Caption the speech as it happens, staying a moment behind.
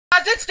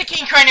guys, it's the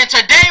King Crane, and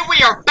today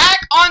we are back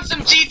on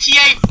some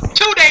GTA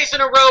 2 days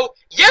in a row.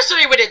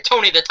 Yesterday we did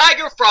Tony the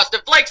Tiger,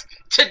 Frosted Flakes.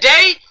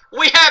 Today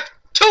we have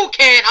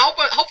Toucan,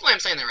 hopefully I'm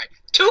saying that right,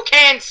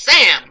 Toucan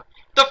Sam,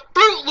 the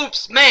Fruit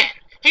Loops man.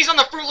 He's on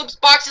the Fruit Loops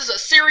boxes of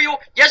cereal.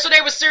 Yesterday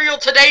was cereal,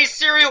 today's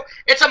cereal.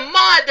 It's a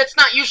mod that's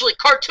not usually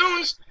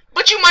cartoons,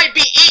 but you might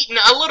be eating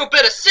a little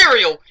bit of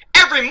cereal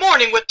every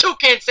morning with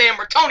Toucan Sam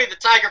or Tony the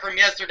Tiger from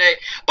yesterday.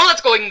 But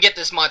let's go ahead and get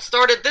this mod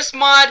started. This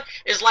mod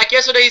is like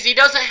yesterday's. He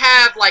doesn't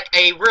have like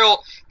a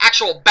real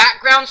actual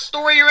background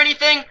story or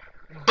anything,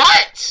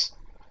 but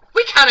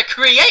we kind of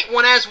create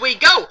one as we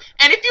go.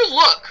 And if you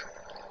look,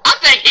 I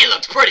think he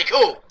looks pretty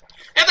cool.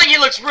 I think he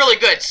looks really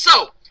good.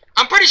 So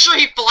I'm pretty sure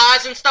he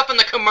flies and stuff in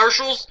the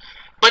commercials,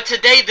 but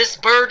today this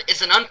bird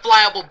is an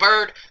unflyable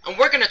bird, and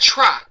we're gonna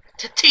try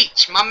to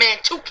teach my man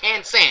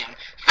Toucan Sam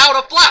how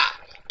to fly.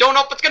 Don't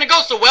know if it's gonna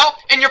go so well,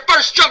 and your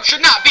first jump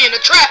should not be in the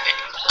traffic.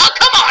 Oh,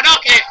 come on,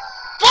 okay.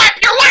 Flap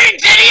your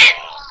wings, idiot!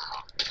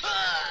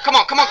 Come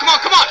on, come on, come on,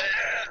 come on.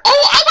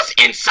 Oh, I was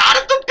inside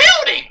of the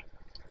building.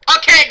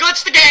 Okay,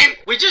 glitched the game.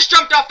 We just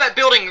jumped off that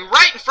building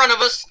right in front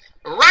of us,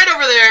 right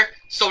over there.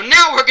 So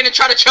now we're gonna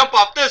try to jump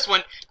off this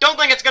one. Don't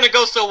think it's gonna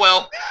go so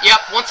well. Yep,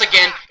 once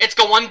again, it's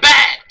going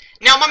bad.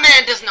 Now my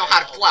man doesn't know how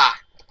to fly,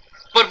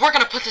 but we're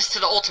gonna put this to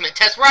the ultimate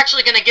test. We're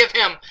actually gonna give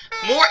him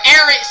more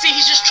area. See,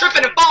 he's just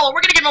tripping and falling.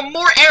 We're gonna give him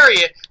more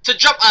area to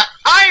jump, a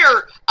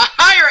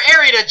higher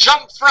area to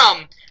jump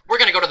from. We're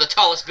gonna go to the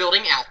tallest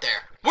building out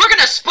there. We're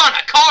gonna spawn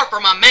a car for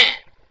my man.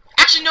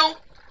 Actually, no.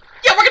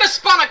 Yeah, we're gonna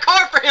spawn a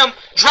car for him,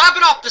 drive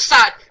it off the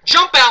side,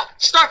 jump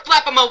out, start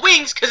flapping my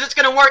wings, because it's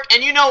gonna work.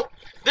 And you know,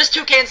 this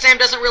Toucan Sam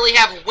doesn't really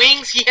have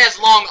wings. He has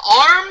long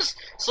arms,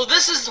 so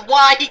this is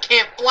why he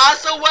can't fly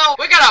so well.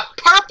 We got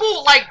a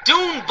purple, like,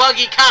 dune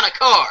buggy kind of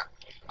car.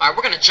 Alright,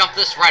 we're gonna jump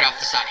this right off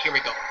the side. Here we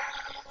go.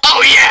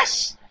 Oh,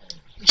 yes!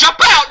 Jump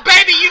out,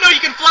 baby! You know you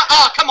can fly.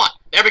 Oh, come on.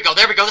 There we go,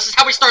 there we go. This is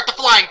how we start the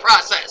flying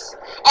process.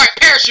 Alright,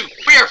 parachute.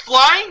 We are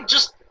flying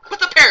just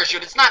with a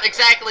parachute. It's not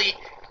exactly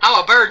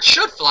how a bird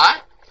should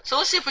fly. So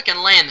let's see if we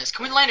can land this.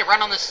 Can we land it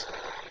right on this?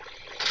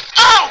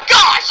 Oh,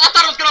 gosh! I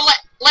thought it was gonna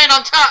land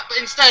on top.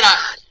 Instead,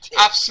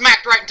 I've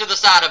smacked right into the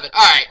side of it.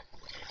 Alright.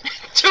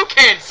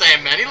 Toucan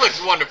Sam, man. He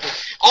looks wonderful.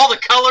 All the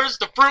colors,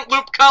 the Fruit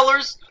Loop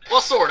colors.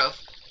 Well, sort of.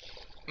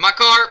 My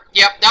car,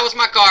 yep, that was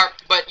my car,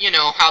 but you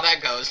know how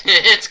that goes.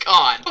 It's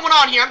gone. What's going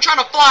on here? I'm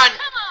trying to fly and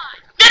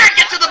didn't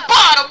get to the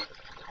bottom!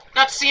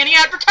 Not to see any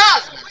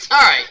advertisements.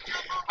 Alright.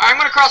 Alright, I'm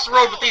gonna cross the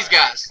road with these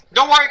guys.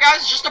 Don't worry,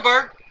 guys, it's just a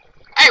bird.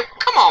 Hey,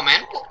 come on,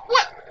 man.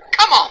 What?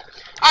 Come on.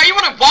 Alright, you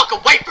wanna walk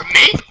away from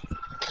me?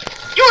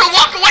 You wanna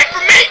walk away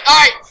from me?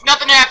 Alright,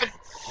 nothing happened.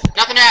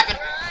 Nothing happened.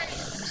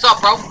 What's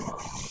up, bro?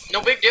 No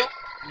big deal.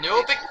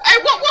 No big...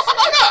 Hey, what?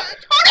 Hold up!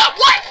 Hold up,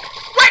 what?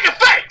 Right in the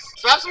face!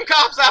 So I have some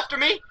cops after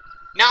me.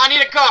 Now I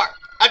need a car.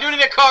 I do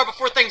need a car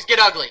before things get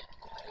ugly.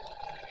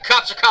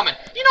 Cops are coming.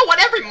 You know what?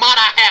 Every mod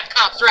I have,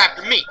 cops are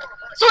after me.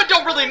 So it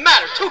don't really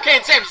matter.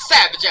 Toucan Sam's a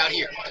savage out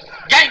here.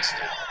 Gangster.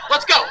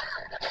 Let's go.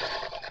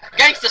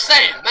 Gangsta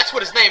Sam. That's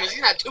what his name is.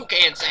 He's not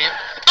Toucan Sam.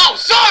 Oh,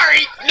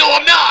 sorry! No,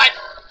 I'm not!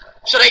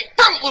 Should I ate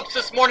Fruit Loops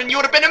this morning, you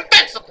would have been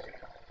invincible.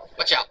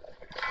 Watch out.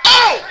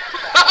 Oh!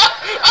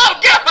 Oh,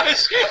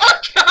 gosh! Oh,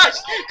 gosh!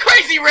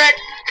 Crazy wreck!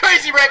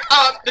 Crazy wreck!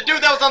 The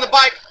dude that was on the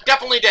bike,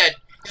 definitely dead.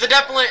 He's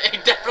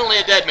definitely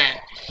a dead man.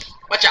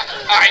 Watch out.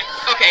 Alright,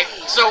 okay.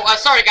 So,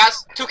 sorry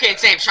guys. Toucan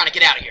Sam's trying to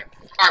get out of here.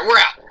 Alright, we're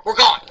out. We're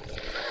gone.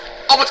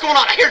 Oh, what's going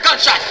on? I hear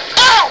gunshots.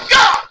 Oh,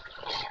 God!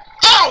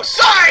 Oh,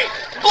 sorry!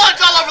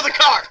 Blood's all over the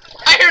car.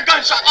 I hear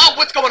gunshots. Oh,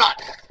 what's going on?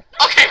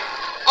 Okay.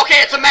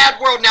 Okay, it's a mad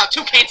world now.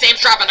 Toucan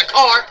Sam's driving a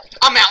car.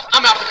 I'm out.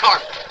 I'm out of the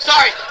car.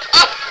 Sorry.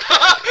 Oh,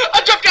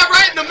 I jumped out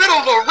right in the middle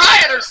of a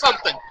riot or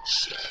something.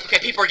 Okay,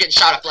 people are getting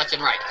shot up left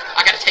and right.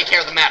 I gotta take care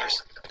of the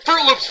matters.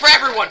 Fruit Loops for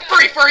everyone,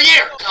 free for a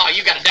year. Oh,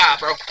 you gotta die,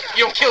 bro.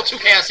 You don't kill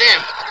Toucan Sam.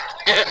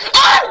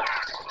 Oh!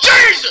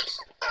 Jesus!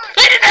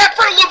 They didn't have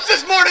Fruit Loops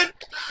this morning!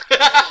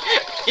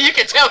 You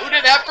can tell who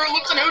didn't have Fruit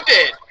Loops and who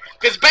did.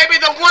 Because, baby,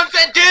 the ones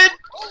that did,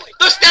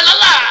 they're still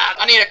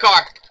alive! I need a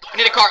car. I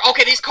need a car.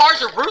 Okay, these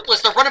cars are ruthless.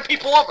 They're running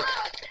people over.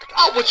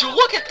 Oh, would you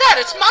look at that?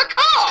 It's my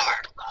car!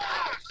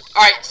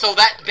 Alright, so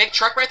that big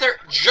truck right there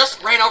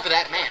just ran over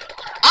that man.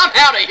 I'm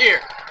out of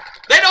here.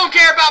 They don't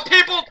care about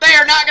people. They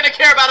are not going to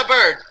care about a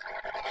bird.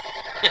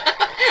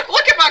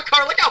 Look at my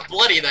car. Look how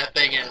bloody that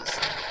thing is.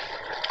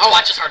 Oh,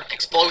 I just heard an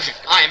explosion.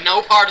 I am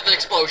no part of the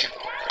explosion.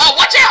 Oh,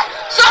 watch out!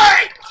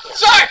 Sorry!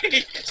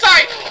 Sorry!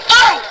 Sorry!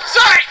 Oh!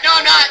 Sorry! No,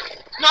 I'm not.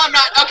 No, I'm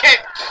not. Okay.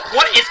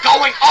 What is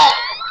going on?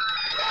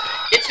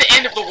 It's the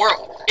end of the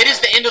world. It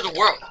is the end of the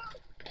world.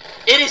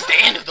 It is the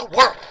end of the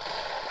world.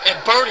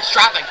 A bird is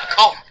driving a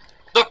car.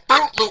 The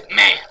Fruit Loop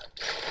man.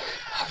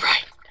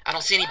 Alright. I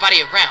don't see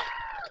anybody around.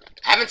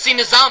 Haven't seen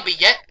a zombie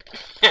yet.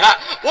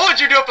 What would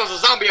you do if it was a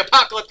zombie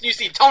apocalypse and you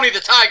see Tony the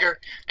Tiger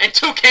and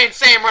Toucan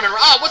Sam running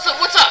around? Oh, what's up?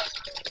 What's up?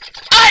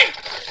 Hey!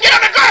 Get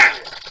on the ground!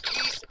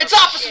 It's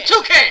Officer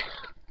Toucan!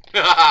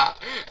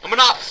 I'm an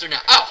officer now.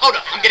 Oh, hold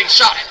up. I'm getting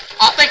shot at.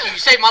 Oh, thank you. You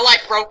saved my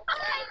life, bro.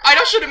 Hey,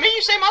 don't shoot at me.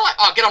 You saved my life.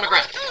 Oh, get on the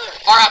ground.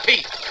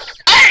 R.I.P.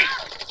 Hey!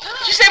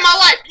 She saved my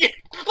life.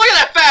 Look at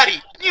that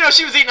fatty. You know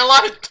she was eating a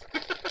lot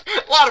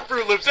of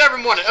Fruit Loops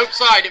every morning. Oops,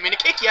 sorry, I didn't mean to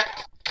kick you.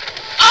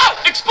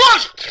 Oh,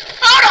 explosion!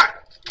 Hold on!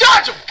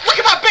 Dodge him! Look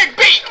at my big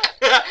beak!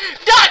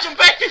 Dodge him,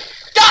 baby!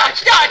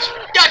 Dodge, dodge,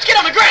 dodge! Get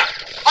on the ground!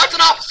 Oh, it's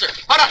an officer.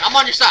 Hold on, I'm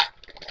on your side.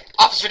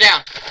 Officer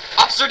down.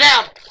 Officer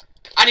down.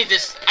 I need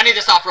this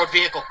off-road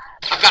vehicle.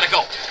 I've got to go.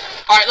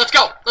 All right, let's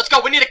go. Let's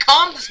go. We need to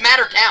calm this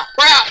matter down.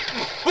 We're out.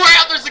 We're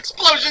out. There's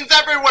explosions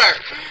everywhere.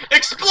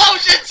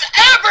 Explosions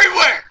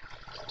everywhere.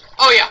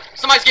 Oh, yeah.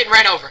 Somebody's getting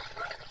ran over.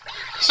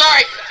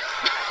 Sorry.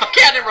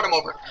 Okay, I didn't run him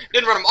over.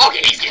 Didn't run him. Okay,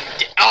 he's getting...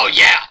 Oh,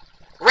 yeah.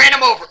 Ran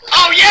him over.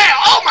 Oh, yeah.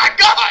 Oh, my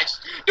gosh.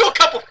 Do a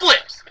couple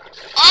flips.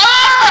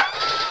 Ah!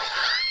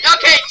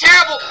 Okay,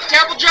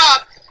 terrible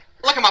job.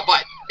 Look at my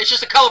butt. It's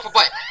just a colorful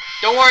butt.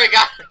 Don't worry,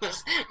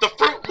 guys. The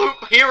Fruit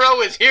Loop hero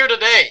is here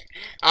today.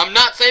 I'm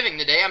not saving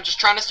today. I'm just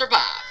trying to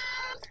survive.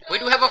 We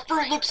do have a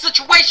Fruit Loop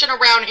situation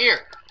around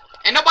here.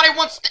 And nobody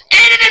wants to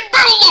eat it in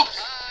Fruit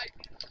Loops.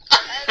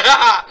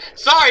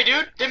 Sorry,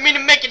 dude. Didn't mean to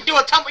make it do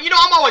a tumble. You know,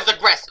 I'm always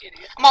aggressive.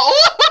 I'm all,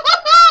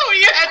 ooh,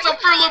 you had some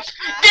Fruit Loops,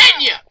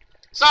 didn't you?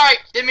 Sorry,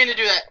 didn't mean to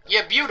do that.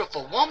 You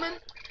beautiful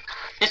woman.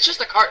 It's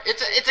just a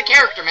it's a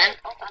character, man.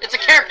 It's a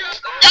character.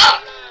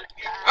 Ah!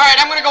 Alright,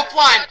 I'm gonna go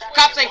flying.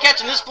 Cops ain't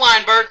catching this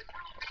flying bird.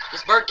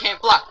 This bird can't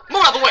fly.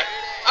 Move out of the way.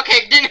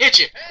 Okay, didn't hit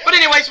you. But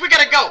anyways, we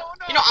gotta go.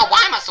 You know,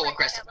 why am I so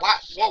aggressive? Why?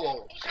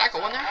 Whoa. Can I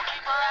go in there?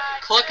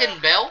 Clucking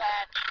bell?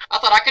 I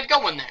thought I could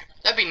go in there.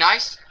 That'd be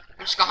nice.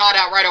 I'm just gonna hide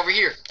out right over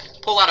here.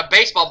 Pull out a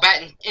baseball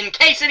bat in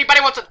case anybody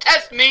wants to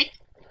test me.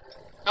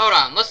 Hold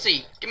on, let's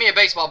see. Give me a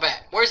baseball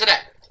bat. Where's it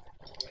at?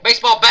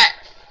 Baseball bat.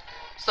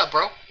 What's up,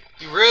 bro?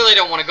 You really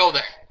don't want to go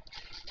there.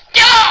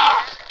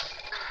 Yeah!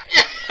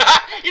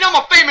 You know,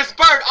 I'm a famous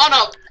bird on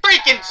a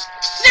freaking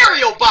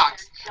cereal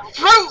box.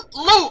 Fruit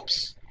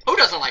Loops. Who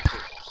doesn't like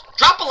Fruit Loops?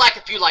 Drop a like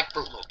if you like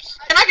Fruit Loops.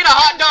 Can I get a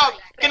hot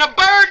dog? Can a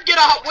bird get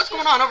a hot... What's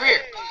going on over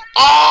here?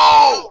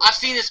 Oh! I've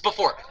seen this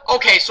before.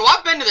 Okay, so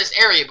I've been to this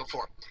area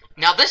before.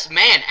 Now, this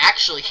man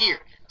actually here,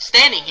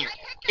 standing here,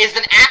 is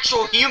an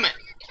actual human.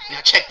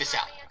 Now, check this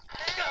out.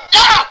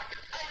 Ah!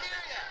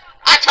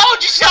 I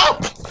told you so!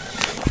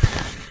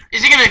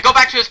 Is he gonna go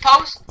back to his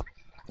pose?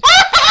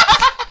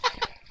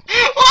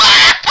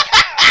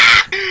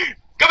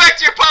 Go back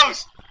to your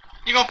pose!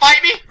 You gonna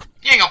fight me?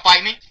 You ain't gonna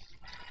fight me.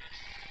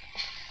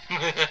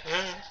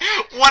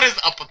 What is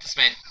up with this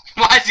man?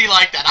 Why is he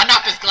like that? I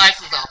knocked his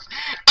glasses off.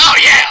 Oh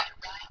yeah!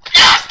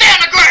 Yeah, stay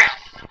on the ground!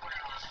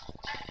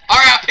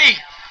 R.I.P.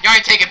 You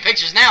ain't taking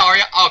pictures now, are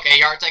you? Okay,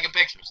 you are taking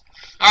pictures.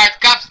 Alright, the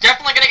cops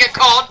definitely gonna get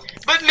called,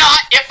 but not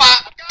if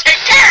I take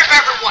care of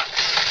everyone!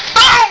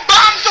 Boom!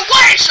 Bombs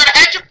away! Should've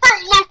had your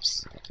Fruit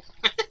Loops!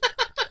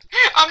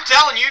 I'm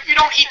telling you, if you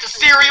don't eat the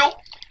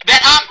cereal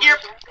that I'm here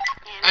for...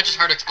 I just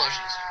heard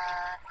explosions.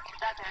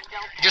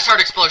 Just heard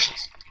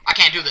explosions. I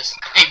can't do this.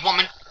 Hey,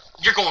 woman,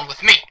 you're going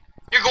with me.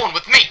 You're going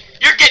with me.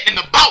 You're getting in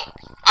the boat.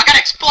 I gotta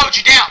explode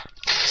you down.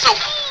 So,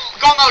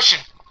 go in the ocean.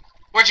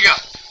 Where'd you go?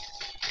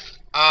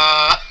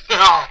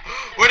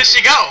 Where did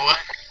she go?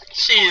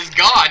 She is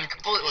gone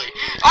completely.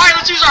 Alright,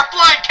 let's use our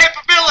flying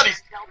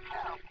capabilities.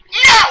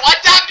 No! I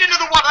dived into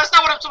the water. That's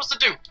not what I'm supposed to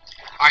do.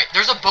 Alright,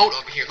 there's a boat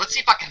over here. Let's see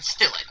if I can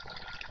steal it.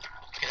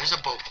 Okay, there's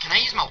a boat. Can I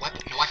use my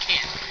weapon? No, I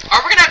can't.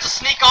 Alright, we're gonna have to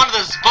sneak onto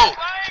this boat.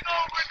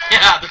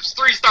 Yeah, there's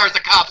 3 stars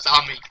of cops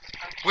on me.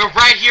 We're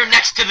right here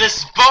next to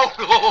this boat.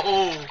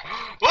 Whoa!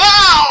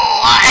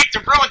 I hate to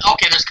ruin...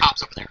 Okay, there's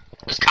cops over there.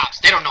 There's cops.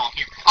 They don't know I'm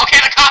here. Okay,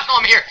 the cops know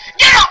I'm here.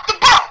 Get off the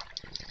boat!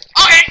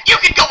 Okay, you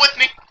can go with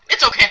me.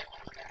 It's okay.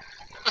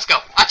 Let's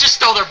go. I just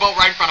stole their boat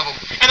right in front of them,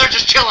 and they're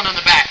just chilling in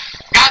the back.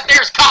 Guys,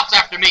 there's cops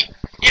after me.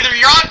 Either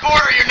you're on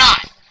board or you're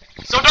not.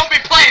 So don't be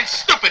playing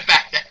stupid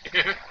back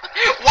there.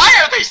 Why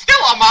are they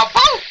still on my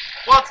boat?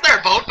 Well, it's their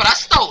boat, but I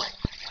stole it.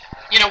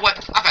 You know what?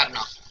 I've had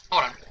enough.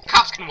 Hold on.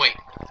 Cops can wait.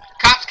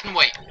 Cops can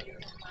wait.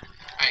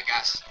 Alright,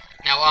 guys.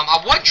 Now,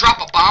 I would drop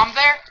a bomb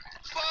there.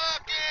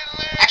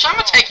 Actually, I'm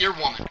gonna take your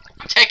woman.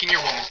 I'm taking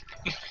your woman.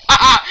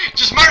 Haha!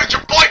 Just murdered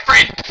your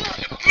boyfriend!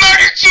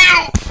 Murdered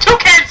you!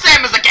 Toucan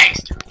Sam is a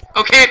gangster.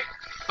 Okay?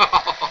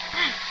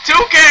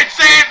 Toucan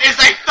Sam is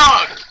a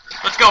thug!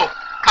 Let's go.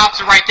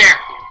 Cops are right there.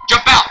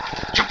 Jump out.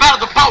 Jump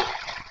out of the boat.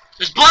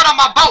 There's blood on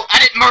my boat. I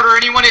didn't murder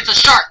anyone. It's a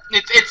shark.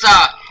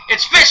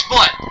 It's fish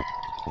blood.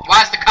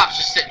 Why is the cops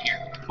just sitting here?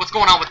 What's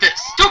going on with this?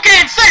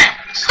 Toucan Sam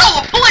stole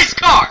a police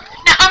car!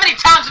 Now, how many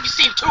times have you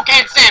seen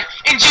Toucan Sam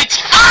in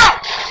GTA? Oh!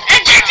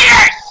 In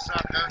GTA!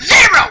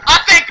 0!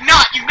 I think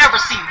not. You've never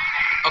seen...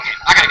 Okay,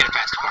 I gotta get a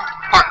faster car.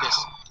 Park this.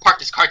 Park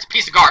this car. It's a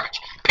piece of garbage.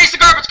 Piece of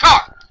garbage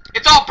car!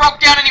 It's all broke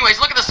down anyways.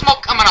 Look at the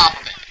smoke coming off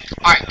of it.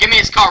 Alright, give me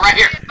his car right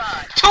here.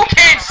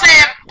 Toucan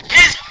Sam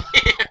is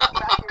here.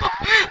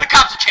 The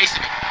cops are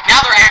chasing me. Now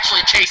they're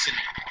actually chasing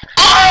me.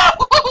 Oh!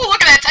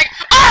 Look at that tank.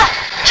 Oh!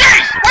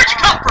 Jeez! Where'd you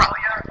come from?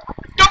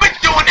 Don't be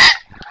doing that.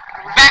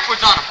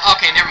 Backwards on him.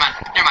 Okay, never mind.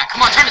 Never mind.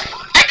 Come on, turn this.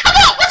 Hey, come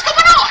on! What's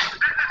going on?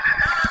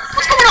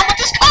 What's going on with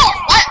this car?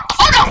 What?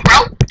 Hold on, bro.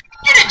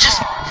 You didn't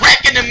just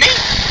wreck into me.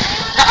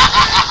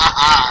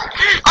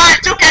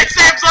 Alright, Toucan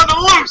Sam's on the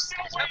loose.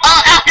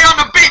 Out here on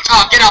the beach.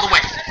 Oh, get out of the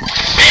way.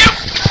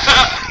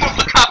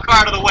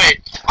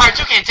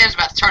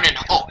 turn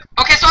into Hulk.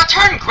 Okay, so I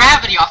turned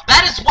gravity off.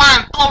 That is why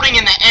I'm floating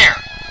in the air.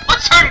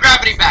 Let's turn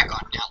gravity back on.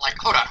 Yeah, like,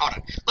 hold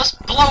on. Let's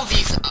blow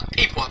these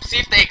people up.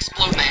 See if they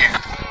explode in the air.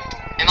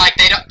 And, like,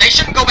 they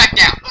shouldn't go back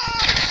down.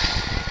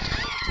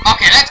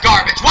 Okay, that's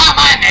garbage. Why am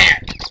I in the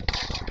air?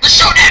 Let's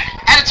shoot them.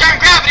 Had to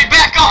turn gravity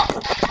back on.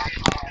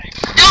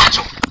 Dodge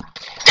them.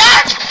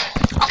 Dodge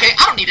them. Okay,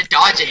 I don't need to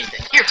dodge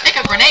anything. Here, take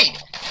a grenade.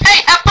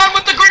 Hey, have fun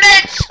with the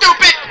grenade,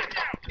 stupid.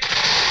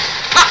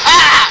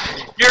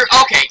 Ha-ha. You're,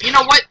 okay, you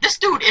know what? This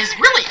dude is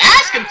really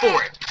asking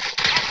for it.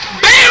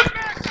 Bam!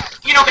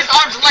 You know, his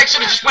arms and legs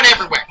should have just went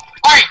everywhere.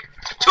 Alright,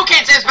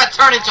 Toucan Sam's about to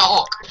turn into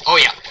Hulk. Oh,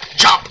 yeah.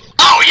 Jump.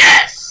 Oh,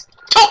 yes!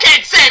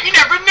 Toucan Sam, you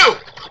never knew.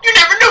 You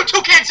never knew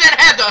Toucan Sam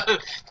had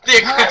the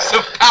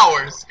aggressive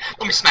powers.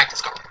 Let me smack this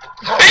car.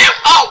 Bam!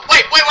 Oh,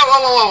 wait.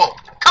 Whoa.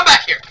 Come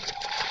back here.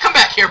 Come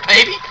back here,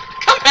 baby.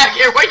 Come back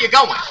here. Where you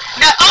going?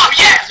 Now, oh,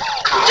 yes!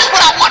 Just what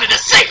I wanted to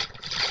see.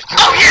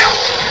 Oh, yeah!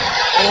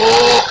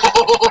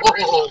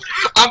 Oh,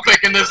 I'm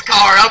picking this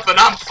car up and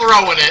I'm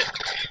throwing it.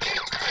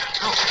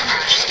 Oh, come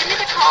on, just give me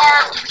the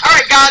car.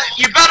 Alright, guys,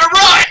 you better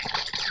run!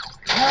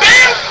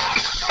 Bam!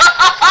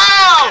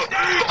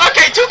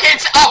 Okay, Toucan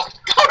Sam. Oh,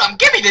 hold on,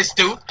 give me this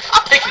dude.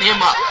 I'm picking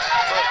him up.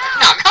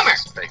 Now, come here.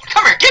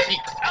 Come here, give me.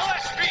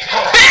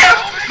 Bam!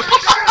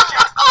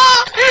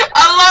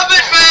 I love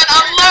it, man.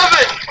 I love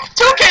it.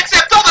 Toucan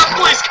Sam, throw that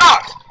police car.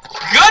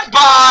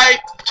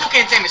 Goodbye.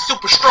 Toucan Sam is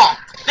super strong.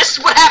 This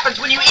is what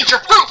happens when you eat your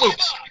Fruit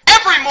Loops.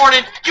 Every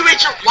morning, you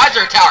eat your... Why is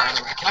there a tower on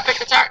the right? Can I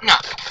pick the tower? No.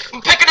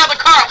 Pick another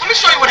car up. Let me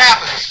show you what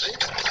happens.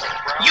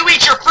 You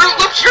eat your Fruit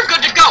Loops, you're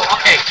good to go.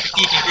 Okay.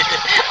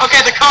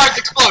 Okay, the car's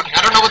exploding.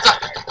 I don't know what's up.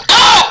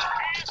 Oh!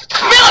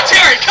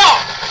 Military car!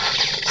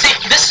 See,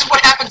 this is what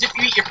happens if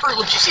you eat your Fruit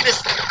Loops. You see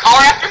this car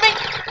after me?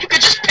 You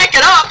could just pick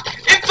it up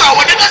and throw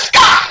it in the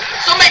sky.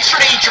 So make sure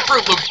to eat your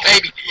Fruit Loops,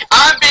 baby.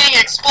 I'm being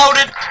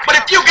exploded. But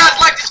if you guys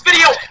like this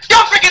video,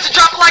 don't forget to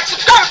drop a like,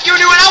 subscribe if you're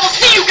new, and I will